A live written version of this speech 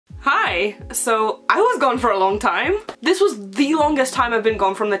Hi! So I was gone for a long time. This was the longest time I've been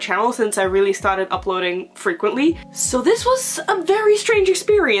gone from the channel since I really started uploading frequently. So this was a very strange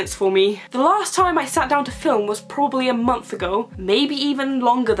experience for me. The last time I sat down to film was probably a month ago, maybe even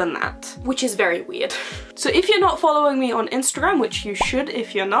longer than that, which is very weird. So if you're not following me on Instagram, which you should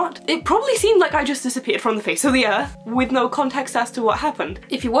if you're not, it probably seemed like I just disappeared from the face of the earth with no context as to what happened.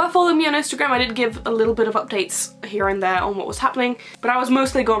 If you were following me on Instagram, I did give a little bit of updates here and there on what was happening, but I was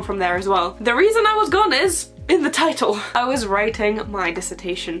mostly gone from there as well. The reason I was gone is in the title. I was writing my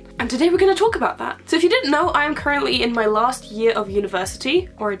dissertation, and today we're going to talk about that. So if you didn't know, I am currently in my last year of university,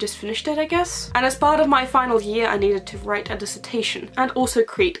 or I just finished it, I guess. And as part of my final year, I needed to write a dissertation and also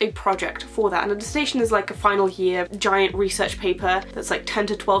create a project for that. And a dissertation is like a final year giant research paper that's like 10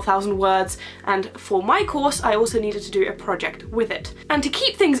 to 12,000 words. And for my course, I also needed to do a project with it. And to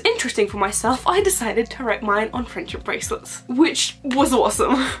keep things interesting for myself, I decided to write mine on friendship bracelets, which was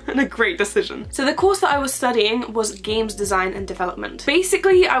awesome and a great decision. So the course that I was studying was games design and development.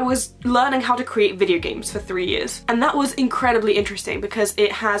 Basically, I was learning how to create video games for 3 years, and that was incredibly interesting because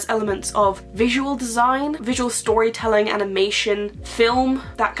it has elements of visual design, visual storytelling, animation, film,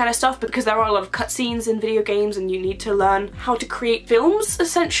 that kind of stuff, because there are a lot of cutscenes in video games and you need to learn how to create films,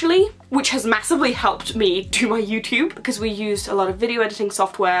 essentially, which has massively helped me do my YouTube because we used a lot of video editing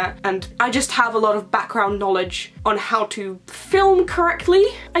software, and I just have a lot of background knowledge on how to film correctly,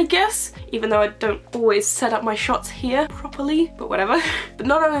 I guess, even though I don't always set up my shots here properly, but whatever. But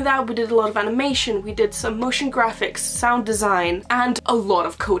not only that, we did a lot of animation, we did some motion graphics, sound design, and a lot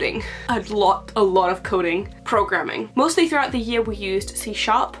of coding. A lot of coding. Programming. Mostly throughout the year we used C#,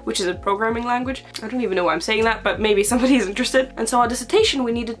 which is a programming language. I don't even know why I'm saying that, but maybe somebody's interested. And so our dissertation,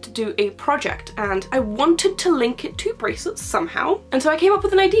 we needed to do a project, and I wanted to link it to bracelets somehow. And so I came up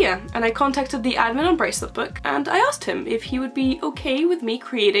with an idea, and I contacted the admin on Bracelet Book, and I asked him if he would be okay with me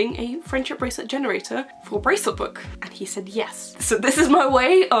creating a friendship bracelet generator for Bracelet Book, and he said yes. So this is my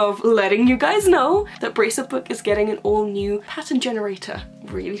way of letting you guys know that Bracelet Book is getting an all-new pattern generator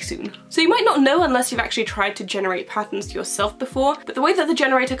really soon. So you might not know unless you've actually tried to generate patterns yourself before, but the way that the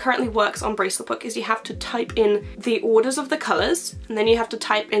generator currently works on Bracelet Book is you have to type in the orders of the colors, and then you have to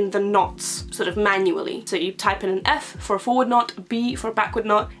type in the knots sort of manually. So you type in an F for a forward knot, B for a backward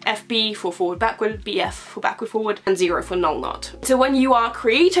knot, FB for forward backward, BF for backward forward, and 0 for null knot. So when you are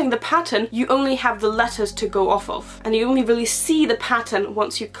creating the pattern, you only have the letters to go off of, and you only really see the pattern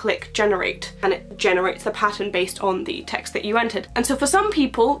once you click generate, and it generates the pattern based on the text that you entered. And so for some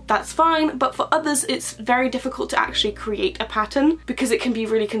people that's fine, but for others it's very difficult to actually create a pattern because it can be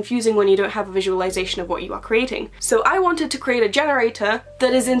really confusing when you don't have a visualization of what you are creating. So I wanted to create a generator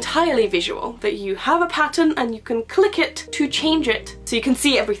that is entirely visual, that you have a pattern and you can click it to change it so you can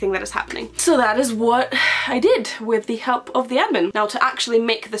see everything that is happening. So that is what I did with the help of the admin. Now, to actually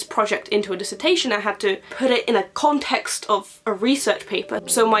make this project into a dissertation, I had to put it in a context of a research paper.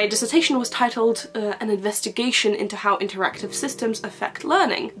 So my dissertation was titled An Investigation into How Interactive Systems Affect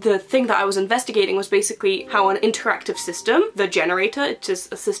Learning. The thing that I was investigating was basically how an interactive system, the generator, it is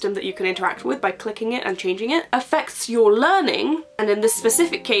a system that you can interact with by clicking it and changing it, affects your learning. And in this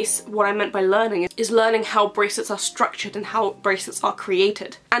specific case, what I meant by learning is learning how bracelets are structured and how bracelets are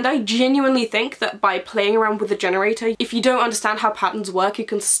created. And I genuinely think that by playing around with the generator, if you don't understand how patterns work, you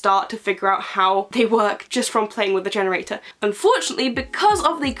can start to figure out how they work just from playing with the generator. Unfortunately, because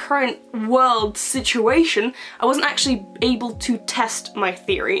of the current world situation, I wasn't actually able to test my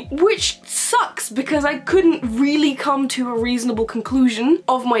theory, which sucks because I couldn't really come to a reasonable conclusion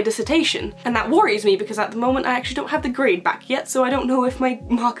of my dissertation. And that worries me because at the moment I actually don't have the grade back yet, so I don't know if my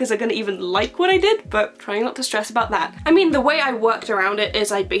markers are gonna even like what I did, but trying not to stress about that. I mean, the way I worked around it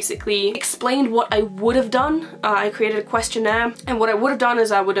is I basically explained what I would have done. I created a questionnaire, and what I would have done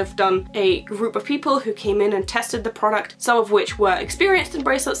is I would have done a group of people who came in and tested the product, some of which were experienced in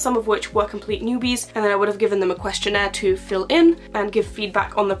bracelets, some of which were complete newbies, and then I would have given them a questionnaire to fill in and give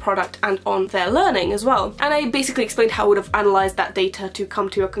feedback on the product and on their learning as well. And I basically explained how I would have analysed that data to come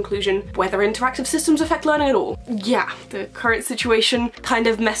to a conclusion whether interactive systems affect learning at all. Yeah, the current situation kind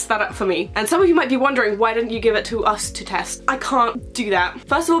of messed that up for me. And some of you might be wondering, why didn't you give it to us to test? I can't do that.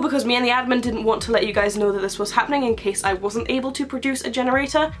 First of all, because me and the admin didn't want to let you guys know that this was happening in case I wasn't able to produce a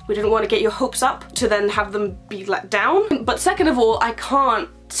generator. We didn't want to get your hopes up to then have them be let down. But second of all, I can't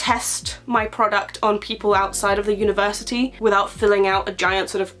test my product on people outside of the university without filling out a giant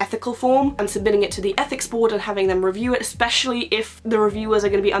sort of ethical form and submitting it to the ethics board and having them review it, especially if the reviewers are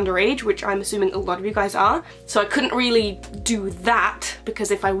going to be underage, which I'm assuming a lot of you guys are. So I couldn't really do that,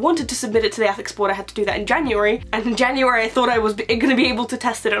 because if I wanted to submit it to the ethics board I had to do that in January, and in January I thought I was going to be able to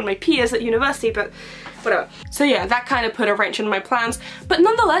test it on my peers at university, but whatever. So yeah, that kind of put a wrench in my plans, but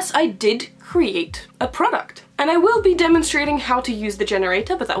nonetheless I did create a product. And I will be demonstrating how to use the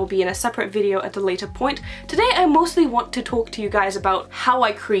generator, but that will be in a separate video at a later point. Today I mostly want to talk to you guys about how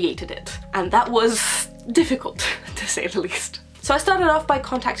I created it, and that was difficult to say the least. So I started off by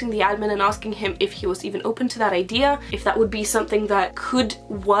contacting the admin and asking him if he was even open to that idea, if that would be something that could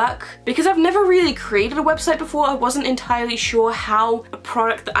work. Because I've never really created a website before, I wasn't entirely sure how a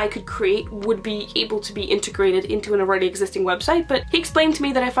product that I could create would be able to be integrated into an already existing website, but he explained to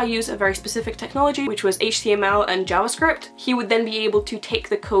me that if I use a very specific technology, which was HTML and JavaScript, he would then be able to take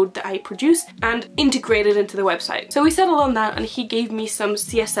the code that I produce and integrate it into the website. So we settled on that, and he gave me some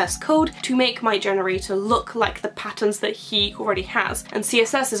CSS code to make my generator look like the patterns that he already has, and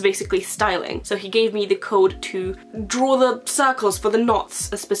CSS is basically styling. So he gave me the code to draw the circles for the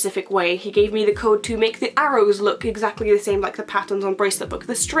knots a specific way. He gave me the code to make the arrows look exactly the same like the patterns on Bracelet Book.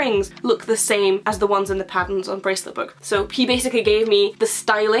 The strings look the same as the ones in the patterns on Bracelet Book. So he basically gave me the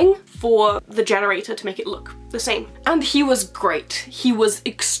styling for the generator to make it look the same. And he was great. He was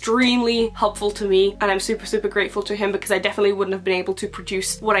extremely helpful to me, and I'm super grateful to him, because I definitely wouldn't have been able to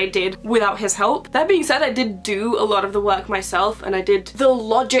produce what I did without his help. That being said, I did do a lot of the work myself, and I did the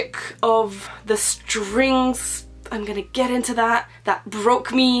logic of the strings. I'm gonna get into that. That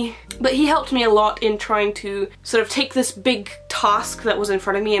broke me. But he helped me a lot in trying to sort of take this big task that was in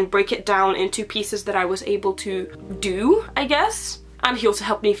front of me and break it down into pieces that I was able to do, I guess. And he also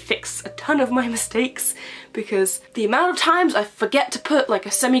helped me fix a ton of my mistakes, because the amount of times I forget to put like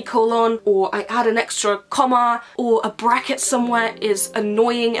a semicolon, or I add an extra comma or a bracket somewhere is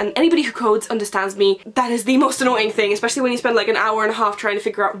annoying, and anybody who codes understands me. That is the most annoying thing, especially when you spend like an hour and a half trying to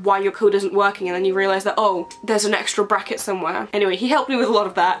figure out why your code isn't working, and then you realize that, oh, there's an extra bracket somewhere. Anyway, he helped me with a lot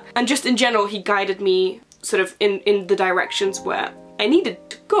of that, and just in general he guided me sort of in the directions where I needed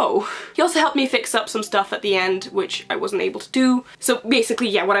to go. He also helped me fix up some stuff at the end, which I wasn't able to do. So basically,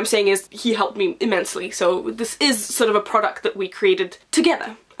 yeah, what I'm saying is he helped me immensely. So this is sort of a product that we created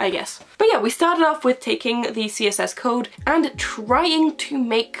together, I guess. But yeah, we started off with taking the CSS code and trying to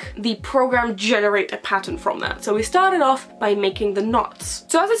make the program generate a pattern from that. So we started off by making the knots.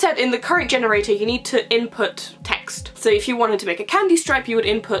 So as I said, in the current generator, you need to input text. So if you wanted to make a candy stripe, you would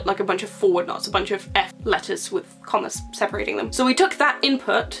input like a bunch of forward knots, a bunch of F letters with commas separating them. So we took that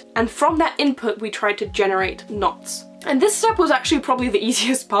input, and from that input, we tried to generate knots. And this step was actually probably the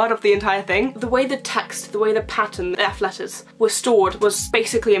easiest part of the entire thing. The way the text, the way the pattern, the F letters, were stored was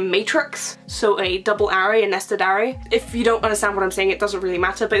basically a matrix. So a double array, a nested array. If you don't understand what I'm saying, it doesn't really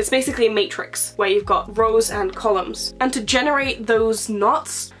matter, but it's basically a matrix where you've got rows and columns. And to generate those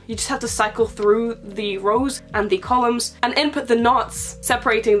knots, you just have to cycle through the rows and the columns and input the knots,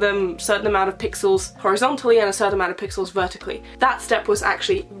 separating them a certain amount of pixels horizontally and a certain amount of pixels vertically. That step was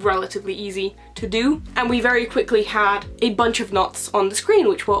actually relatively easy to do, and we very quickly had a bunch of knots on the screen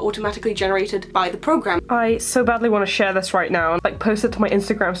which were automatically generated by the program. I so badly want to share this right now and like post it to my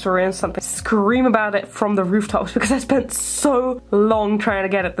Instagram story and something. Scream about it from the rooftops, because I spent so long trying to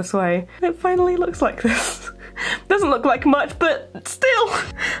get it this way. It finally looks like this. Doesn't look like much, but still,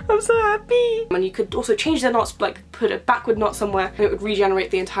 I'm so happy. And you could also change the knots, like put a backward knot somewhere, and it would regenerate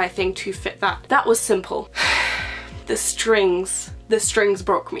the entire thing to fit that. That was simple. The strings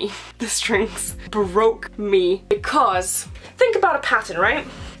broke me. The strings broke me. Because, think about a pattern, right?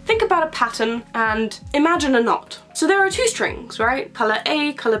 Think about a pattern and imagine a knot. So there are two strings, right? Color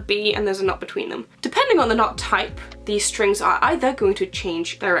A, color B, and there's a knot between them. Depending on the knot type, these strings are either going to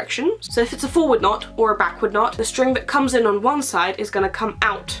change direction. So if it's a forward knot or a backward knot, the string that comes in on one side is going to come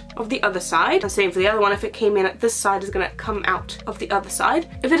out of the other side. And same for the other one, if it came in at this side, is going to come out of the other side.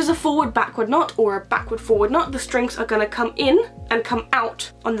 If it is a forward backward knot or a backward forward knot, the strings are going to come in and come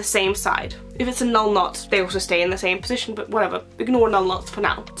out on the same side. If it's a null knot, they also stay in the same position, but whatever, ignore null knots for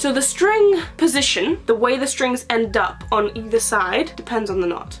now. So the string position, the way the strings end up on either side, depends on the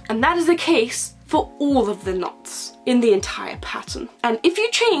knot. And that is the case for all of the knots in the entire pattern. And if you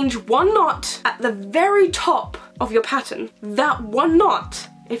change one knot at the very top of your pattern, that one knot,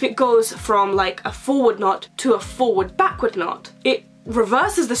 if it goes from like a forward knot to a forward backward knot, it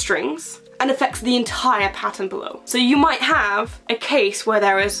reverses the strings and affects the entire pattern below. So you might have a case where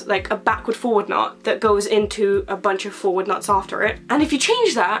there is like a backward forward knot that goes into a bunch of forward knots after it. And if you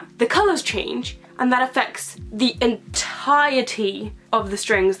change that, the colors change, and that affects the entirety of the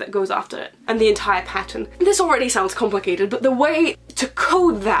strings that goes after it and the entire pattern. This already sounds complicated, but the way to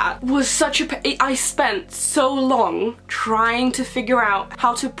code that was such a I spent so long trying to figure out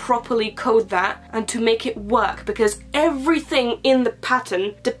how to properly code that and to make it work, because everything in the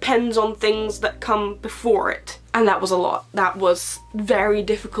pattern depends on things that come before it. And that was a lot. That was very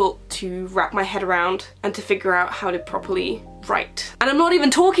difficult to wrap my head around and to figure out how to properly write. And I'm not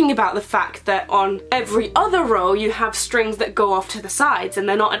even talking about the fact that on every other row you have strings that go off to the sides and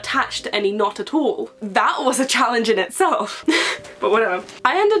they're not attached to any knot at all. That was a challenge in itself. But whatever.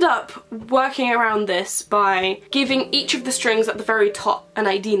 I ended up working around this by giving each of the strings at the very top an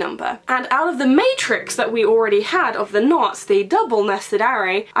ID number. And out of the matrix that we already had of the knots, the double nested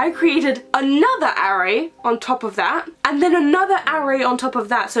array, I created another array on top of that, and then another array on top of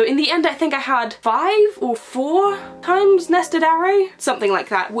that. So in the end I think I had 5 or 4 times nested array, something like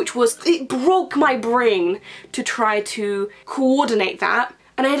that, which was, it broke my brain to try to coordinate that.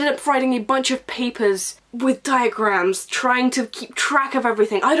 And I ended up writing a bunch of papers with diagrams, trying to keep track of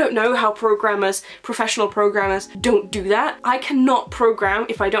everything. I don't know how programmers, professional programmers, don't do that. I cannot program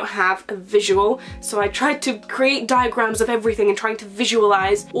if I don't have a visual, so I tried to create diagrams of everything and trying to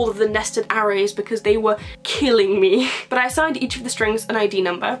visualize all of the nested arrays because they were killing me. But I assigned each of the strings an ID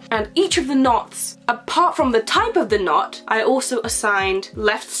number, and each of the knots, apart from the type of the knot, I also assigned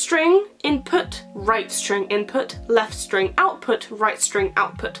left string input, right string input, left string output, right string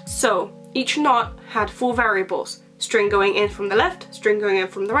output. So each knot had 4 variables: string going in from the left, string going in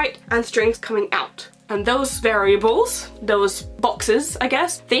from the right, and strings coming out. And those variables, those boxes, I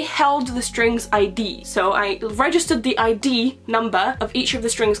guess, they held the string's ID. So I registered the ID number of each of the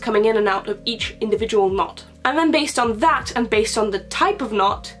strings coming in and out of each individual knot. And then based on that, and based on the type of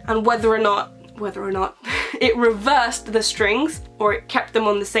knot, and whether or not it reversed the strings or it kept them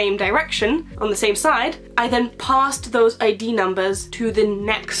on the same direction, on the same side, I then passed those ID numbers to the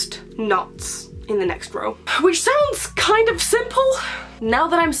next knots in the next row. Which sounds kind of simple. Now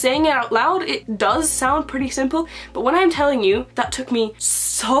that I'm saying it out loud, it does sound pretty simple, but when I'm telling you that took me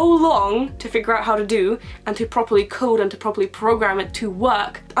so long to figure out how to do and to properly code and to properly program it to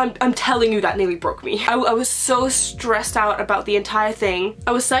work, I'm telling you that nearly broke me. I was so stressed out about the entire thing.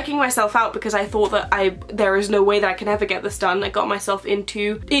 I was psyching myself out because I thought that there is no way that I can ever get this done. I got myself in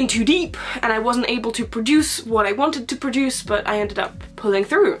too deep and I wasn't able to produce what I wanted to produce, but I ended up pulling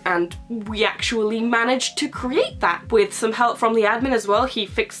through and we actually managed to create that with some help from the admin as well. He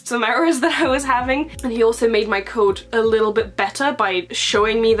fixed some errors that I was having, and he also made my code a little bit better by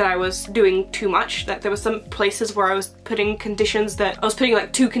showing me that I was doing too much, that there were some places where I was putting conditions that I was putting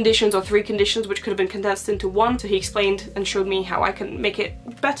like 2 conditions or 3 conditions which could have been condensed into 1, so he explained and showed me how I can make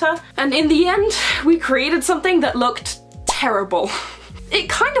it better. And in the end we created something that looked terrible. It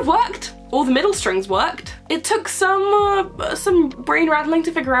kind of worked. All the middle strings worked. It took some brain rattling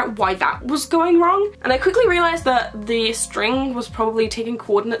to figure out why that was going wrong. And I quickly realized that the string was probably taking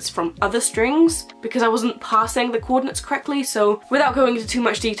coordinates from other strings because I wasn't passing the coordinates correctly. So without going into too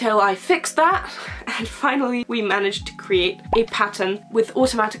much detail, I fixed that. And finally, we managed to create a pattern with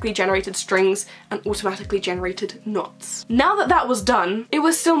automatically generated strings and automatically generated knots. Now that that was done, it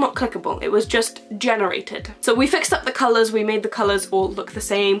was still not clickable. It was just generated. So we fixed up the colors. We made the colors all look the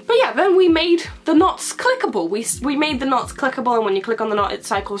same. But yeah, then we made the knots clickable. We made the knots clickable, and when you click on the knot it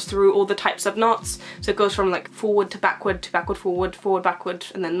cycles through all the types of knots. So it goes from like forward to backward, forward, backward,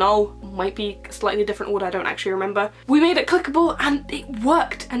 and then null. Might be a slightly different order, I don't actually remember. We made it clickable and it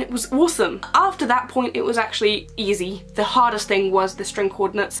worked and it was awesome. After that point it was actually easy. The hardest thing was the string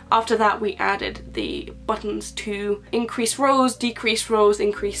coordinates. After that we added the buttons to increase rows, decrease rows,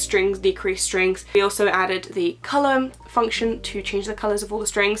 increase strings, decrease strings. We also added the color function to change the colors of all the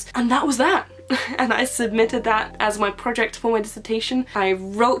strings, and that was that. And I submitted that as my project for my dissertation. I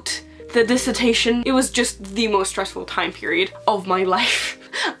wrote the dissertation. It was just the most stressful time period of my life,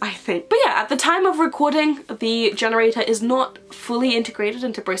 I think. But yeah, at the time of recording, the generator is not fully integrated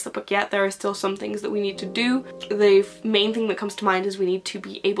into Bracelet Book yet. There are still some things that we need to do. The main thing that comes to mind is we need to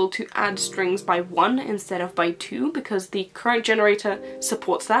be able to add strings by 1 instead of by 2, because the current generator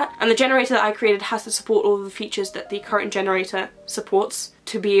supports that. And the generator that I created has to support all of the features that the current generator supports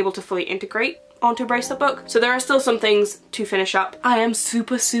to be able to fully integrate onto Bracelet Book. So there are still some things to finish up. I am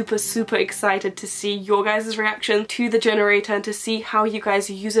super excited to see your guys' reaction to the generator and to see how you guys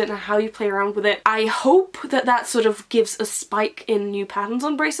use it and how you play around with it. I hope that that sort of gives a spike in new patterns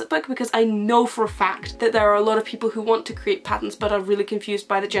on Bracelet Book, because I know for a fact that there are a lot of people who want to create patterns but are really confused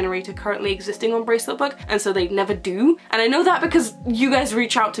by the generator currently existing on Bracelet Book, and so they never do. And I know that because you guys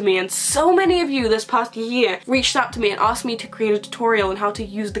reach out to me, and so many of you this past year reached out to me and asked me to create a tutorial on how to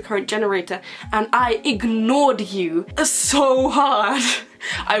use the current generator. and I ignored you so hard.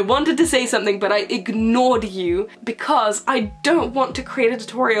 I wanted to say something, but I ignored you because I don't want to create a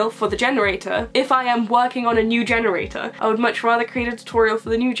tutorial for the generator. If I am working on a new generator, I would much rather create a tutorial for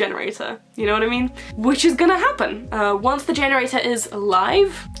the new generator. You know what I mean? Which is gonna happen. Once the generator is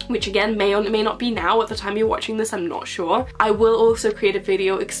live, which again may or may not be now at the time you're watching this, I'm not sure, I will also create a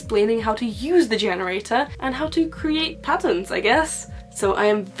video explaining how to use the generator and how to create patterns, I guess. So I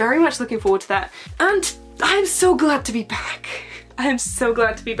am very much looking forward to that. And I'm so glad to be back. I am so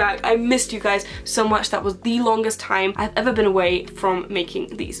glad to be back. I missed you guys so much. That was the longest time I've ever been away from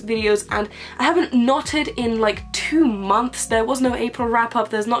making these videos, and I haven't knotted in like 2 months. There was no April wrap up.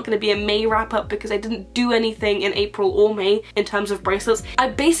 There's not going to be a May wrap up because I didn't do anything in April or May in terms of bracelets. I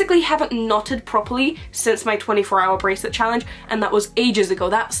basically haven't knotted properly since my 24-hour bracelet challenge, and that was ages ago.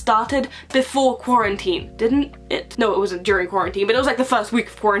 That started before quarantine, didn't it? No, it wasn't during quarantine, but it was like the first week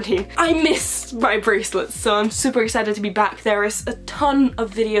of quarantine. I missed my bracelets, so I'm super excited to be back. There is a ton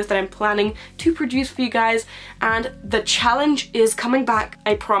of videos that I'm planning to produce for you guys, and the challenge is coming back.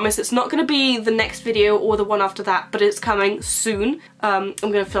 I promise it's not going to be the next video or the one after that, but it's coming soon. I'm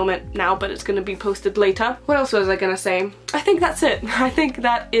gonna film it now, but it's gonna be posted later. What else was I gonna say? I think that's it. I think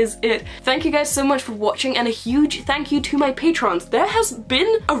that is it. Thank you guys so much for watching, and a huge thank you to my patrons. There has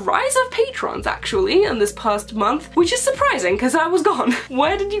been a rise of patrons actually in this past month, which is surprising because I was gone.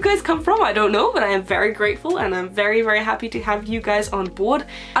 Where did you guys come from? I don't know, but I am very grateful and I'm very, very happy to have you guys on board.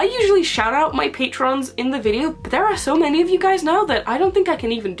 I usually shout out my patrons in the video, but there are so many of you guys now that I don't think I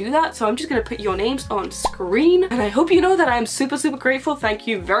can even do that, so I'm just gonna put your names on screen, and I hope you know that I am super, super grateful. Thank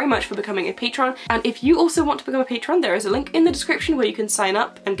you very much for becoming a patron, and if you also want to become a patron, there is a link in the description where you can sign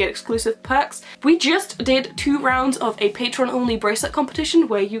up and get exclusive perks. We just did 2 rounds of a patron only bracelet competition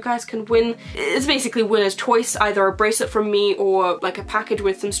where you guys can win, it's basically winner's choice, either a bracelet from me or like a package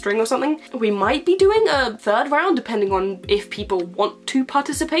with some string or something. We might be doing a 3rd round depending on if people want to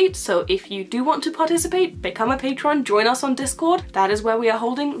participate, so if you do want to participate, become a patron, join us on Discord. That is where we are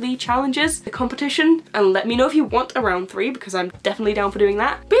holding the challenges, the competition, and let me know if you want a round 3 because I'm definitely down for doing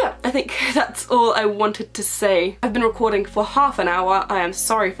that. But yeah, I think that's all I wanted to say. I've been recording for half an hour. I am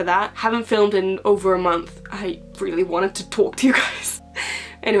sorry for that. Haven't filmed in over a month. I really wanted to talk to you guys.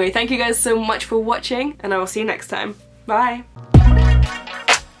 Anyway, thank you guys so much for watching, and I will see you next time. Bye!